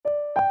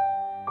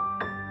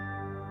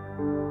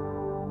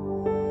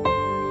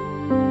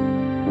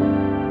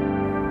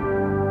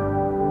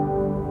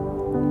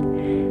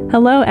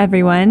Hello,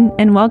 everyone,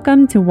 and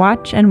welcome to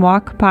Watch and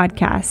Walk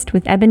podcast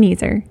with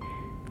Ebenezer.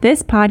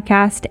 This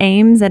podcast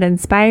aims at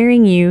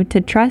inspiring you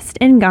to trust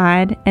in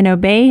God and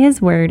obey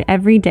His word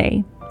every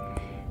day.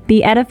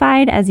 Be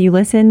edified as you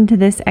listen to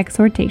this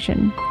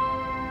exhortation.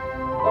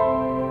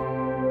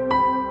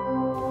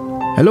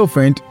 Hello,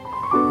 friend.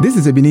 This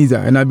is Ebenezer,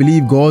 and I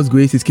believe God's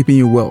grace is keeping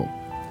you well.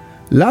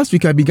 Last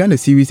week, I began a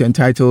series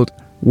entitled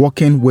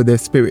Walking with the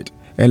Spirit.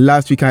 And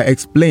last week, I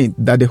explained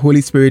that the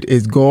Holy Spirit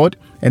is God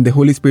and the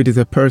Holy Spirit is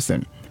a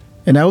person.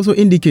 And I also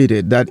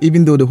indicated that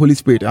even though the Holy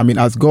Spirit,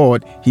 as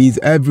God, He is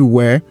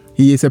everywhere,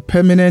 He is a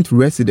permanent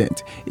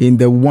resident in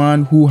the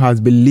one who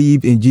has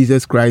believed in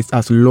Jesus Christ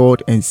as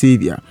Lord and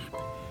Savior.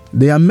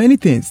 There are many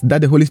things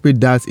that the Holy Spirit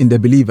does in the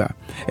believer,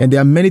 and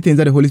there are many things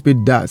that the Holy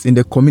Spirit does in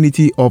the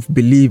community of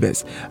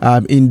believers,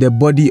 in the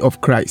body of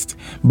Christ.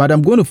 But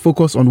I'm going to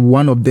focus on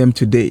one of them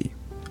today.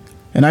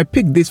 And I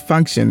picked this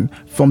function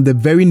from the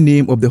very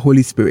name of the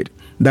Holy Spirit,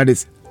 that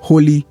is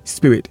Holy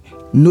Spirit.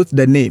 Note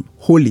the name,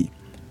 Holy.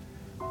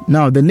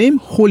 Now, the name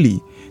Holy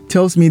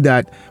tells me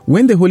that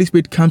when the Holy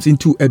Spirit comes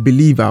into a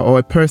believer or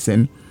a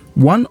person,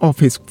 one of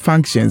His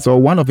functions or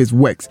one of His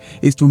works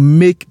is to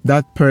make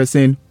that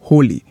person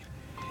holy.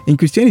 In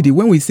Christianity,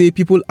 when we say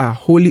people are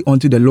holy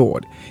unto the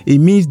Lord, it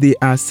means they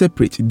are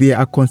separate, they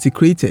are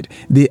consecrated,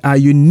 they are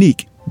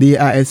unique. They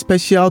are a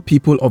special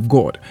people of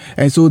God.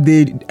 And so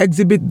they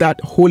exhibit that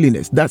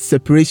holiness, that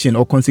separation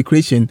or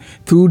consecration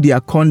through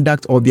their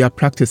conduct or their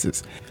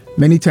practices.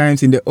 Many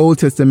times in the Old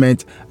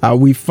Testament,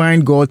 we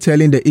find God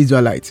telling the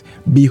Israelites,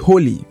 be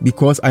holy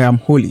because I am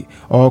holy,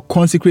 or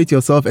consecrate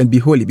yourself and be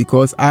holy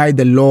because I,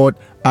 the Lord,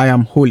 I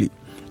am holy.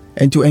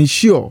 And to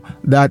ensure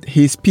that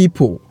His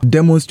people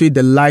demonstrate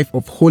the life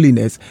of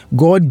holiness,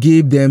 God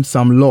gave them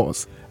some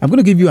laws. I'm going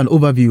to give you an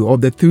overview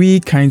of the three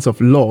kinds of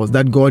laws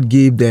that God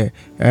gave the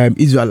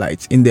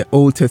Israelites in the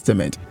Old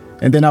Testament.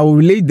 And then I will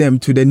relate them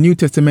to the New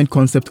Testament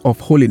concept of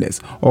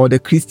holiness, or the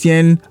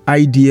Christian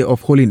idea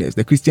of holiness,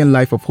 the Christian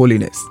life of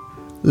holiness.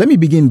 Let me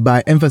begin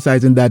by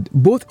emphasizing that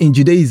both in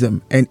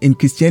Judaism and in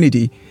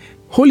Christianity,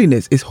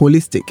 holiness is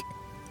holistic.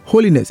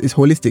 Holiness is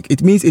holistic.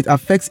 It means it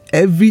affects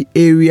every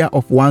area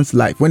of one's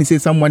life. When you say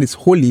someone is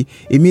holy,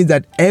 it means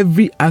that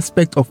every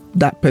aspect of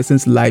that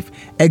person's life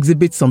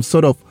exhibits some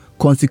sort of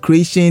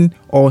consecration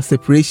or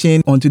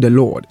separation unto the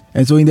Lord.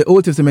 And so in the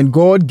Old Testament,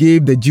 God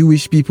gave the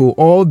Jewish people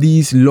all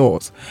these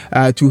laws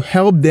to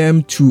help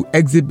them to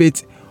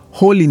exhibit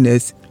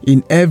holiness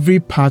in every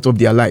part of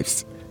their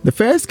lives. The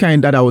first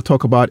kind that I will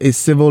talk about is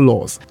civil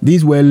laws.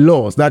 These were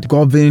laws that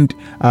governed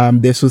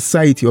the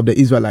society of the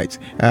Israelites,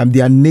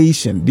 their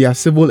nation, their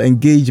civil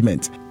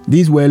engagement.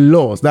 These were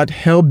laws that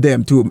helped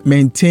them to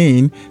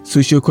maintain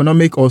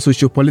socioeconomic or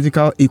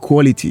sociopolitical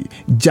equality,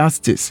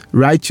 justice,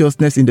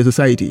 righteousness in the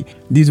society.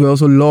 These were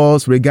also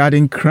laws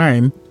regarding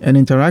crime and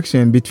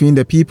interaction between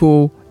the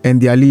people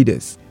and their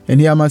leaders. And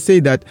here I must say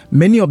that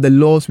many of the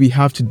laws we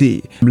have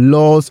today,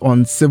 laws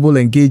on civil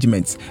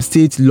engagements,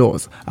 state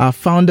laws, are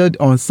founded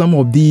on some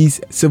of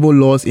these civil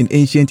laws in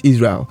ancient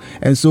Israel.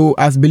 And so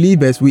as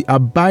believers, we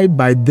abide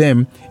by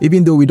them,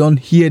 even though we don't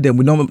hear them.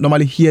 We don't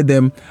normally hear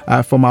them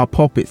from our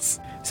pulpits.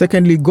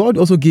 Secondly, God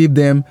also gave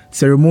them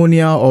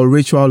ceremonial or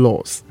ritual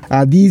laws.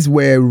 These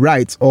were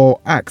rites or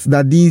acts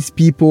that these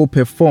people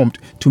performed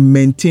to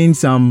maintain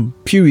some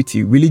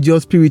purity,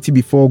 religious purity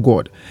before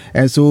God.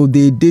 And so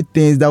they did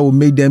things that would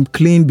make them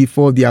clean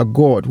before their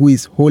God, who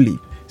is holy.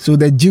 So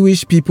the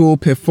Jewish people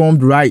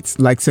performed rites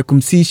like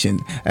circumcision,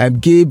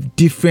 gave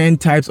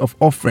different types of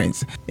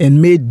offerings, and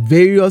made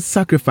various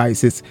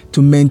sacrifices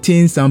to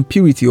maintain some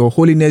purity or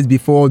holiness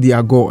before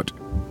their God.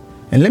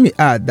 And let me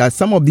add that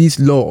some of these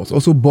laws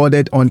also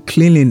bordered on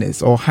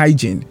cleanliness or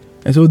hygiene.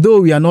 And so though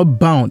we are not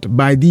bound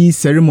by these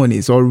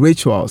ceremonies or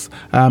rituals,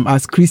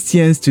 as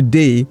Christians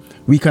today,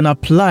 we can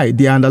apply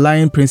the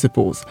underlying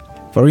principles.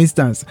 For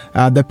instance,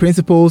 the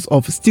principles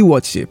of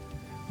stewardship,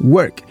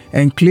 work,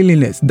 and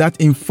cleanliness that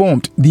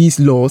informed these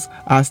laws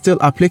are still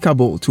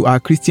applicable to our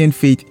Christian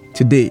faith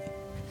today.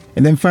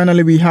 And then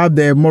finally, we have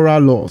the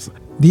moral laws.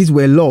 These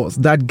were laws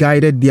that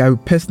guided their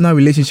personal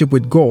relationship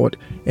with God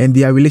and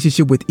their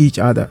relationship with each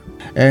other.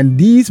 And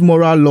these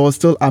moral laws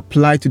still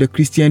apply to the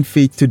Christian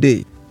faith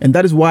today. And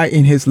that is why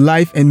in His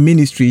life and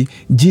ministry,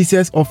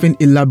 Jesus often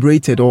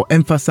elaborated or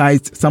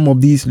emphasized some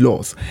of these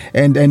laws.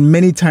 And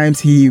many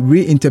times He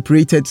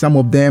reinterpreted some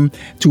of them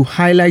to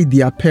highlight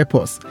their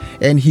purpose.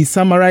 And He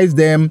summarized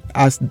them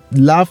as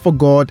love for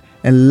God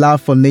and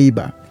love for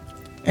neighbor.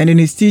 And in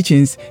His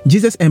teachings,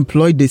 Jesus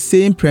employed the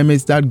same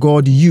premise that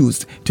God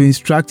used to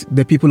instruct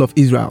the people of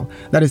Israel.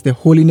 That is the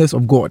holiness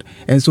of God.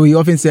 And so He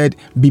often said,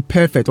 be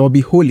perfect or be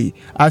holy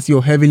as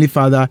your heavenly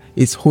Father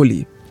is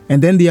holy.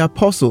 And then the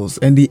apostles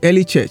and the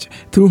early church,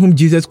 through whom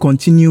Jesus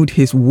continued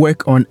His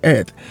work on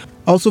earth,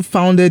 also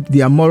founded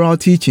their moral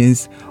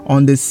teachings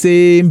on the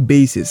same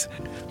basis.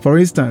 For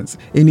instance,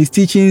 in his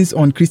teachings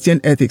on Christian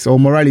ethics or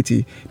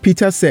morality,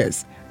 Peter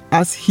says,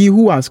 as He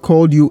who has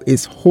called you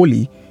is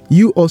holy,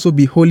 you also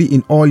be holy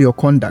in all your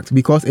conduct,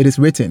 because it is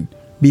written,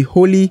 be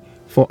holy,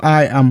 for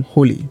I am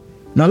holy.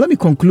 Now let me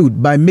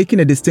conclude by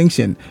making a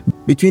distinction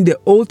between the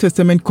Old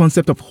Testament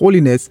concept of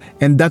holiness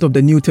and that of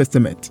the New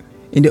Testament.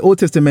 In the Old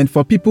Testament,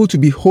 for people to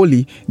be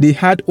holy, they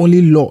had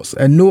only laws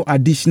and no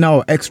additional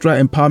or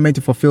extra empowerment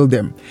to fulfill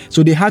them.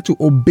 So they had to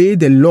obey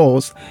the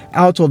laws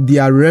out of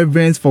their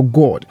reverence for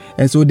God.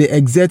 And so they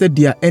exerted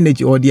their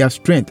energy or their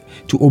strength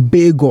to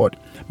obey God.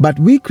 But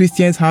we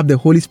Christians have the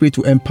Holy Spirit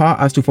to empower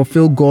us to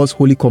fulfill God's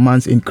holy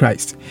commands in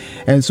Christ.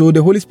 And so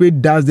the Holy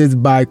Spirit does this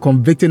by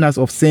convicting us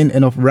of sin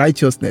and of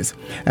righteousness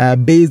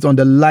based on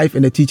the life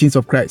and the teachings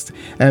of Christ,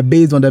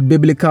 based on the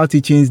biblical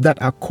teachings that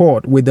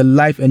accord with the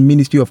life and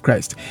ministry of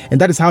Christ. And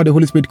that is how the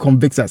Holy Spirit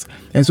convicts us.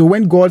 And so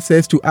when God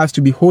says to us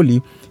to be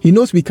holy, He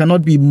knows we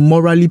cannot be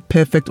morally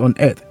perfect on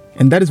earth.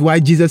 And that is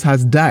why Jesus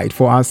has died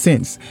for our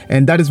sins.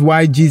 And that is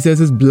why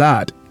Jesus'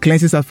 blood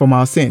cleanses us from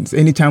our sins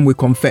anytime we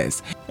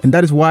confess. And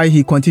that is why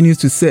He continues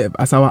to serve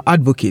as our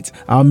advocate,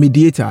 our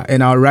mediator,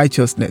 and our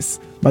righteousness.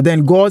 But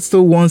then God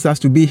still wants us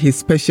to be His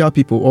special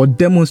people or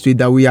demonstrate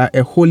that we are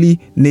a holy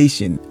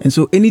nation. And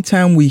so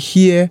anytime we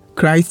hear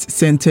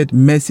Christ-centered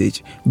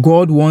message,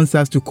 God wants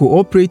us to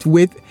cooperate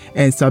with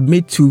and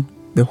submit to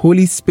the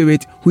Holy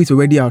Spirit who is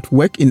already at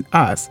work in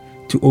us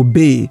to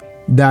obey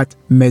that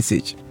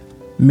message.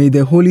 May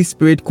the Holy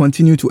Spirit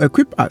continue to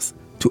equip us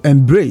to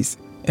embrace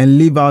and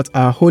live out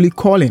our holy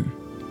calling.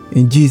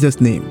 In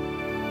Jesus' name,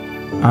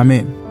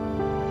 Amen.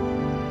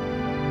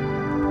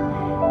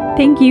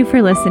 Thank you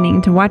for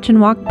listening to Watch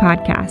and Walk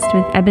Podcast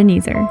with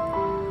Ebenezer.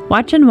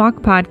 Watch and Walk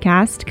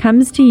Podcast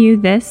comes to you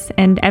this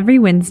and every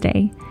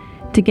Wednesday.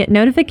 To get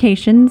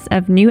notifications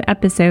of new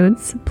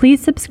episodes,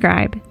 please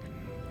subscribe.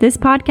 This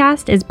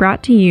podcast is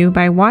brought to you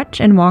by Watch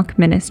and Walk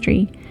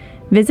Ministry.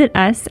 Visit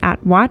us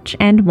at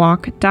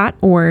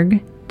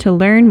watchandwalk.org to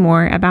learn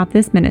more about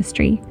this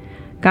ministry.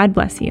 God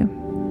bless you.